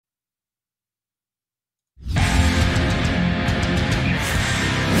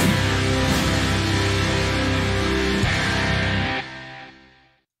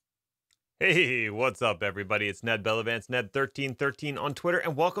Hey, what's up, everybody? It's Ned Bellavance, Ned1313 on Twitter,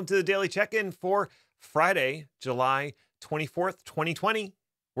 and welcome to the Daily Check-In for Friday, July 24th, 2020.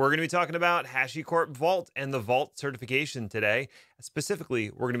 We're going to be talking about Hashicorp Vault and the Vault certification today.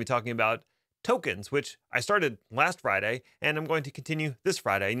 Specifically, we're going to be talking about tokens, which I started last Friday, and I'm going to continue this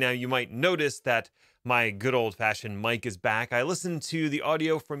Friday. Now, you might notice that my good old-fashioned mic is back. I listened to the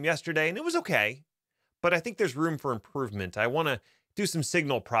audio from yesterday, and it was okay, but I think there's room for improvement. I want to do some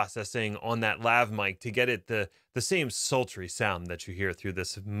signal processing on that lav mic to get it the same sultry sound that you hear through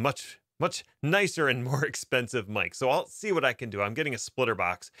this much nicer and more expensive mic. So I'll see what I can do. I'm getting a splitter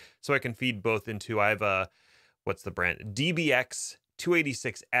box so I can feed both into, I have a, what's the brand? DBX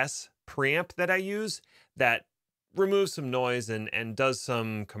 286S preamp that I use that removes some noise and does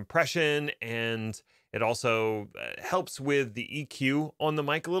some compression, and it also helps with the EQ on the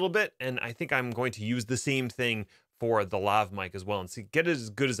mic a little bit. And I think I'm going to use the same thing for the lav mic as well and see, get it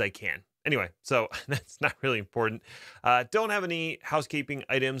as good as I can. Anyway, so that's not really important. Don't have any housekeeping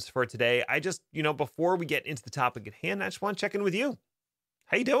items for today. I just, before we get into the topic at hand, I just want to check in with you.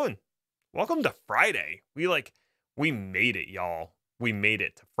 How you doing? Welcome to Friday. We made it, y'all. We made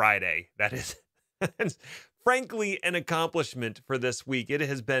it to Friday. That is that's frankly an accomplishment for this week. It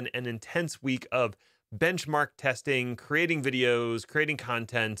has been an intense week of benchmark testing, creating videos, creating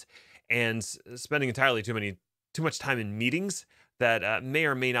content, and spending entirely too much time in meetings that may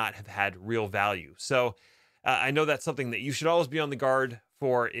or may not have had real value. So I know that's something that you should always be on the guard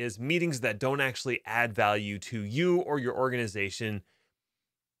for, is meetings that don't actually add value to you or your organization.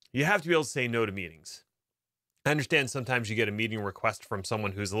 You have to be able to say no to meetings. I understand sometimes you get a meeting request from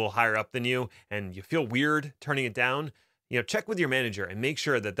someone who's a little higher up than you and you feel weird turning it down. Check with your manager and make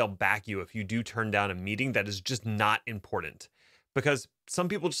sure that they'll back you if you do turn down a meeting that is just not important. Because some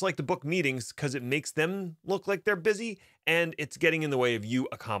people just like to book meetings because it makes them look like they're busy and it's getting in the way of you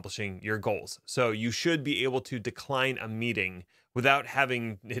accomplishing your goals. So you should be able to decline a meeting without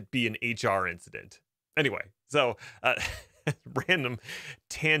having it be an HR incident. Anyway, so random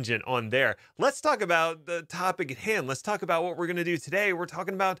tangent on there. Let's talk about the topic at hand. Let's talk about what we're going to do today. We're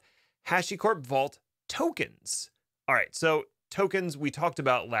talking about Hashicorp Vault tokens. All right, so tokens we talked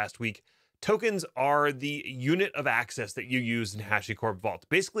about last week. Tokens are the unit of access that you use in Hashicorp Vault.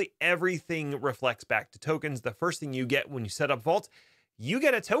 Basically, everything reflects back to tokens. The first thing you get when you set up Vault, you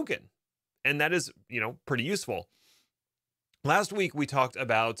get a token. And that is, pretty useful. Last week, we talked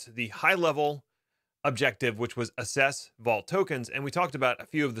about the high-level objective, which was assess Vault tokens. And we talked about a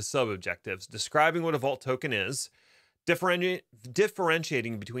few of the sub-objectives, describing what a Vault token is,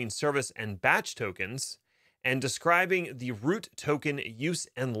 differentiating between service and batch tokens, and describing the root token use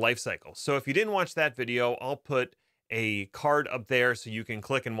and lifecycle. So if you didn't watch that video, I'll put a card up there so you can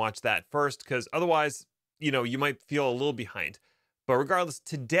click and watch that first, because otherwise, you might feel a little behind. But regardless,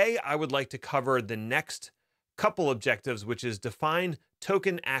 today I would like to cover the next couple objectives, which is define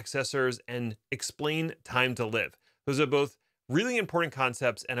token accessors and explain time to live. Those are both really important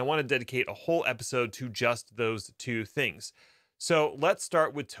concepts, and I want to dedicate a whole episode to just those two things. So let's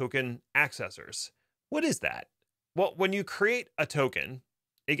start with token accessors. What is that? Well, when you create a token,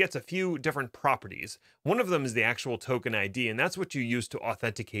 it gets a few different properties. One of them is the actual token ID, and that's what you use to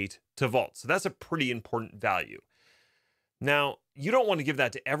authenticate to Vault. So that's a pretty important value. Now, you don't want to give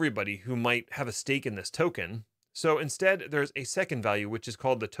that to everybody who might have a stake in this token. So instead, there's a second value, which is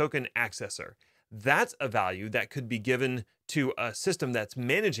called the token accessor. That's a value that could be given to a system that's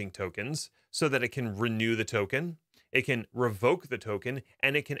managing tokens so that it can renew the token, it can revoke the token,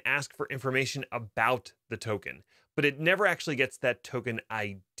 and it can ask for information about the token, but it never actually gets that token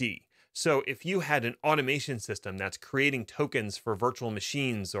ID. So if you had an automation system that's creating tokens for virtual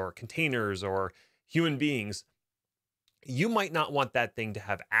machines or containers or human beings, you might not want that thing to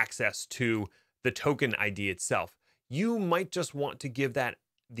have access to the token ID itself. You might just want to give that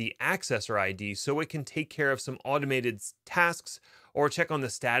the accessor ID so it can take care of some automated tasks or check on the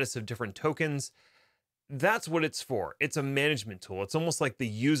status of different tokens. That's what it's for. It's a management tool. It's almost like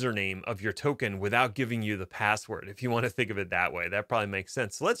the username of your token without giving you the password, if you want to think of it that way. That probably makes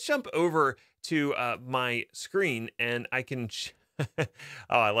sense. So let's jump over to my screen and I can... oh,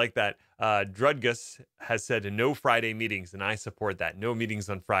 I like that. Drudgus has said no Friday meetings, and I support that. No meetings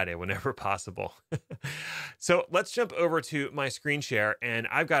on Friday whenever possible. So let's jump over to my screen share, and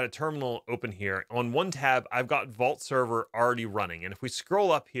I've got a terminal open here. On one tab, I've got Vault Server already running. And if we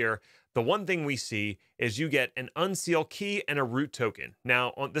scroll up here, the one thing we see is you get an unseal key and a root token.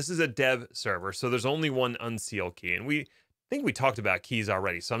 Now, this is a dev server, so there's only one unseal key. And I think we talked about keys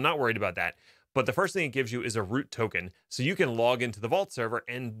already, so I'm not worried about that. But the first thing it gives you is a root token, so you can log into the Vault server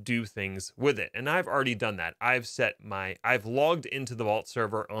and do things with it. And I've already done that. I've logged into the Vault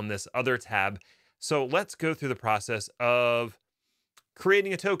server on this other tab. So let's go through the process of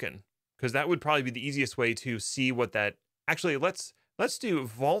creating a token, because that would probably be the easiest way to see what that, actually, let's do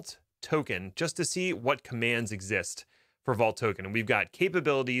Vault token just to see what commands exist for Vault token. And we've got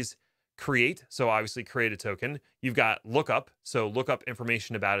capabilities, create, so obviously create a token. You've got lookup, so look up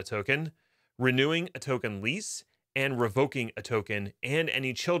information about a token, renewing a token lease, and revoking a token and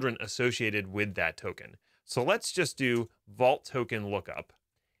any children associated with that token. So let's just do Vault token lookup.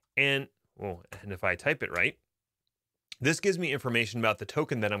 And, well, and if I type it right, this gives me information about the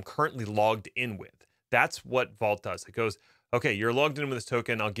token that I'm currently logged in with. That's what Vault does. It goes, okay, you're logged in with this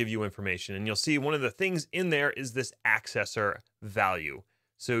token, I'll give you information. And you'll see one of the things in there is this accessor value.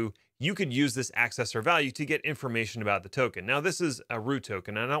 So you could use this accessor value to get information about the token. Now, this is a root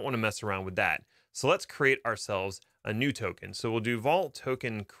token, and I don't want to mess around with that. So let's create ourselves a new token. So we'll do Vault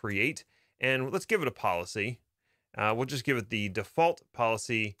token create, and let's give it a policy. We'll just give it the default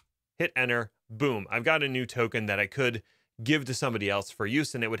policy, hit enter, boom. I've got a new token that I could give to somebody else for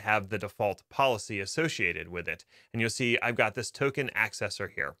use, and it would have the default policy associated with it. And you'll see I've got this token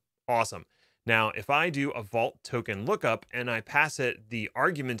accessor here. Awesome. Now, if I do a Vault token lookup and I pass it the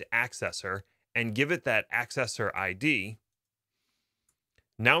argument accessor and give it that accessor ID,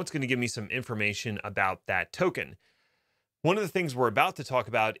 now it's going to give me some information about that token. One of the things we're about to talk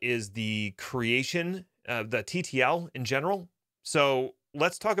about is the creation, the TTL in general. So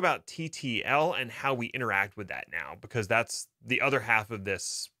let's talk about TTL and how we interact with that now, because that's the other half of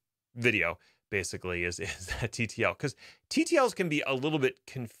this video. Basically is that TTL, because TTLs can be a little bit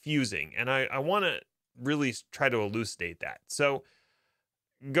confusing, and I want to really try to elucidate that. So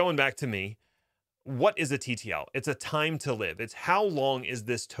going back to me, what is a TTL? It's a time to live. It's how long is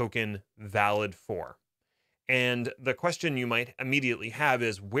this token valid for? And the question you might immediately have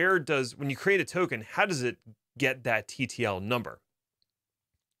is, when you create a token, how does it get that TTL number?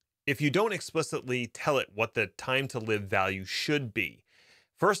 If you don't explicitly tell it what the time to live value should be,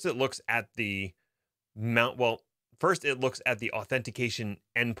 first, it looks at the authentication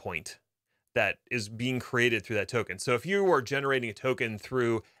endpoint that is being created through that token. So if you were generating a token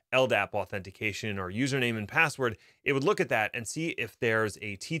through LDAP authentication or username and password, it would look at that and see if there's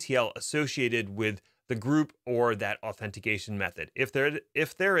a TTL associated with the group or that authentication method. If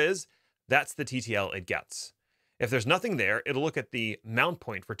there is, that's the TTL it gets. If there's nothing there, it'll look at the mount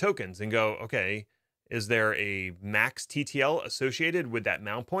point for tokens and go, okay, is there a max TTL associated with that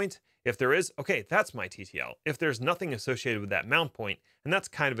mount point? If there is, okay, that's my TTL. If there's nothing associated with that mount point, and that's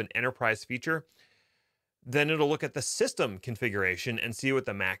kind of an enterprise feature, then it'll look at the system configuration and see what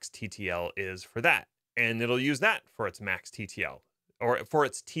the max TTL is for that. And it'll use that for its max TTL, or for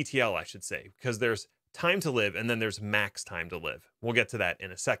its TTL, I should say, because there's time to live and then there's max time to live. We'll get to that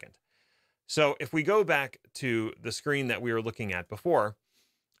in a second. So if we go back to the screen that we were looking at before,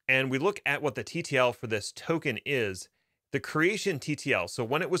 and we look at what the TTL for this token is, the creation TTL. So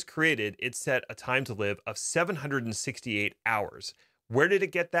when it was created, it set a time to live of 768 hours. Where did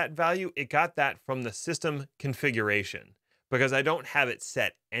it get that value? It got that from the system configuration, because I don't have it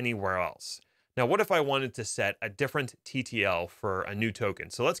set anywhere else. Now, what if I wanted to set a different TTL for a new token?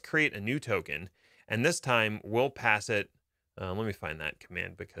 So let's create a new token, and this time we'll pass it. Let me find that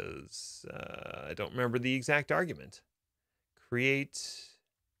command because I don't remember the exact argument. Create.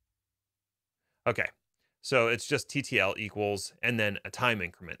 Okay, so it's just TTL equals and then a time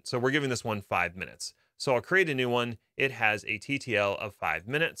increment. So we're giving this one 5 minutes. So I'll create a new one. It has a TTL of 5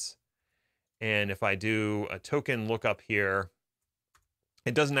 minutes. And if I do a token lookup here,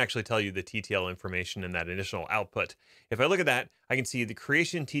 it doesn't actually tell you the TTL information in that initial output. If I look at that, I can see the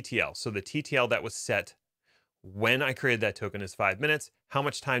creation TTL. So the TTL that was set when I created that token is 5 minutes. How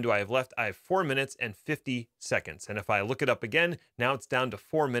much time do I have left? I have 4 minutes and 50 seconds. And if I look it up again, now it's down to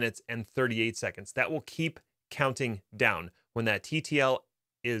 4 minutes and 38 seconds. That will keep counting down. When that TTL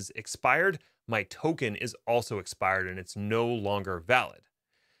is expired, my token is also expired and it's no longer valid.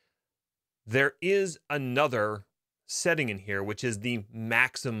 There is another setting in here, which is the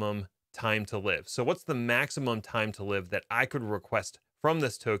maximum time to live. So what's the maximum time to live that I could request from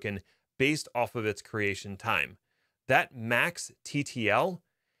this token based off of its creation time? That max TTL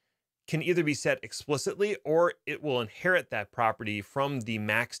can either be set explicitly or it will inherit that property from the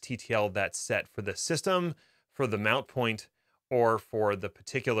max TTL that's set for the system, for the mount point, or for the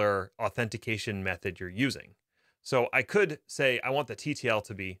particular authentication method you're using. So I could say I want the TTL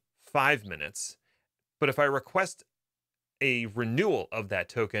to be 5 minutes, but if I request a renewal of that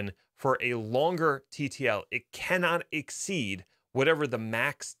token for a longer TTL, it cannot exceed whatever the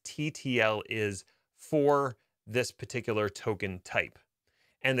max TTL is for this particular token type.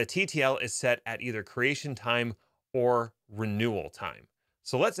 And the TTL is set at either creation time or renewal time.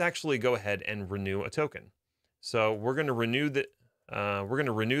 So let's actually go ahead and renew a token. So we're going to renew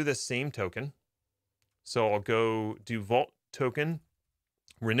this same token. So I'll go do vault token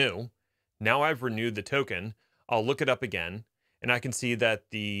renew. Now I've renewed the token. I'll look it up again, and I can see that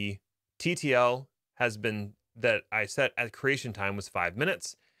the TTL has been that I set at creation time was 5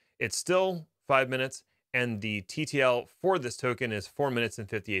 minutes. It's still 5 minutes, and the TTL for this token is 4 minutes and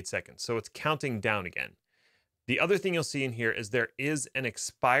 58 seconds. So it's counting down again. The other thing you'll see in here is there is an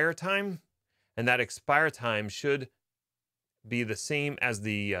expire time, and that expire time should be the same as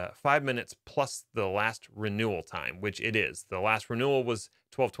the 5 minutes plus the last renewal time, which it is. The last renewal was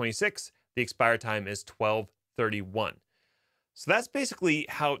 12:26. The expire time is 12:31. So that's basically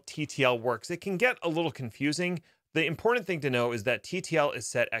how TTL works. It can get a little confusing. The important thing to know is that TTL is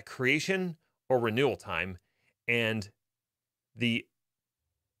set at creation or renewal time, and the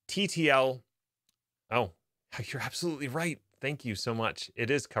TTL, oh, you're absolutely right. Thank you so much. It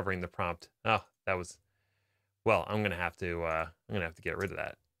is covering the prompt. Oh, that was, well, I'm gonna have to get rid of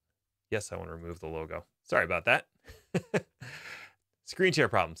that. Yes, I want to remove the logo. Sorry about that. Screen share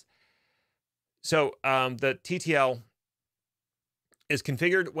problems. So the TTL is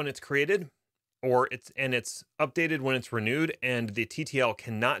configured when it's created, or it's updated when it's renewed, and the TTL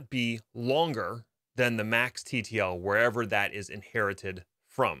cannot be longer than the max TTL wherever that is inherited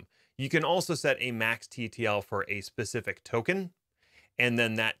from. You can also set a max TTL for a specific token, and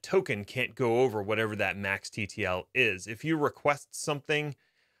then that token can't go over whatever that max TTL is. If you request something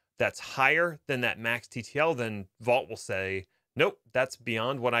that's higher than that max TTL, then Vault will say, nope, that's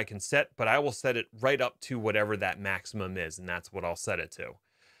beyond what I can set, but I will set it right up to whatever that maximum is, and that's what I'll set it to.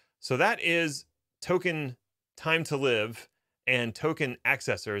 So that is token time to live and token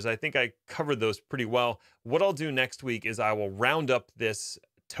accessors. I think I covered those pretty well. What I'll do next week is I will round up this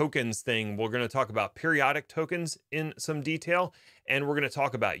tokens thing. We're going to talk about periodic tokens in some detail, and we're going to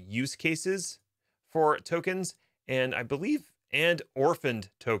talk about use cases for tokens, and I believe, and orphaned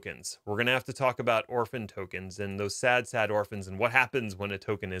tokens. We're going to have to talk about orphaned tokens and those sad, sad orphans and what happens when a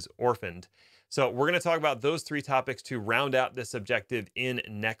token is orphaned. So we're going to talk about those three topics to round out this objective in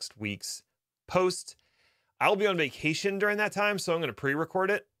next week's post. I'll be on vacation during that time, so I'm going to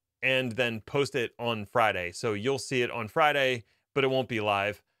pre-record it and then post it on Friday. So you'll see it on Friday, but it won't be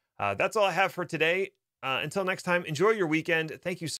live. That's all I have for today. Until next time, enjoy your weekend. Thank you so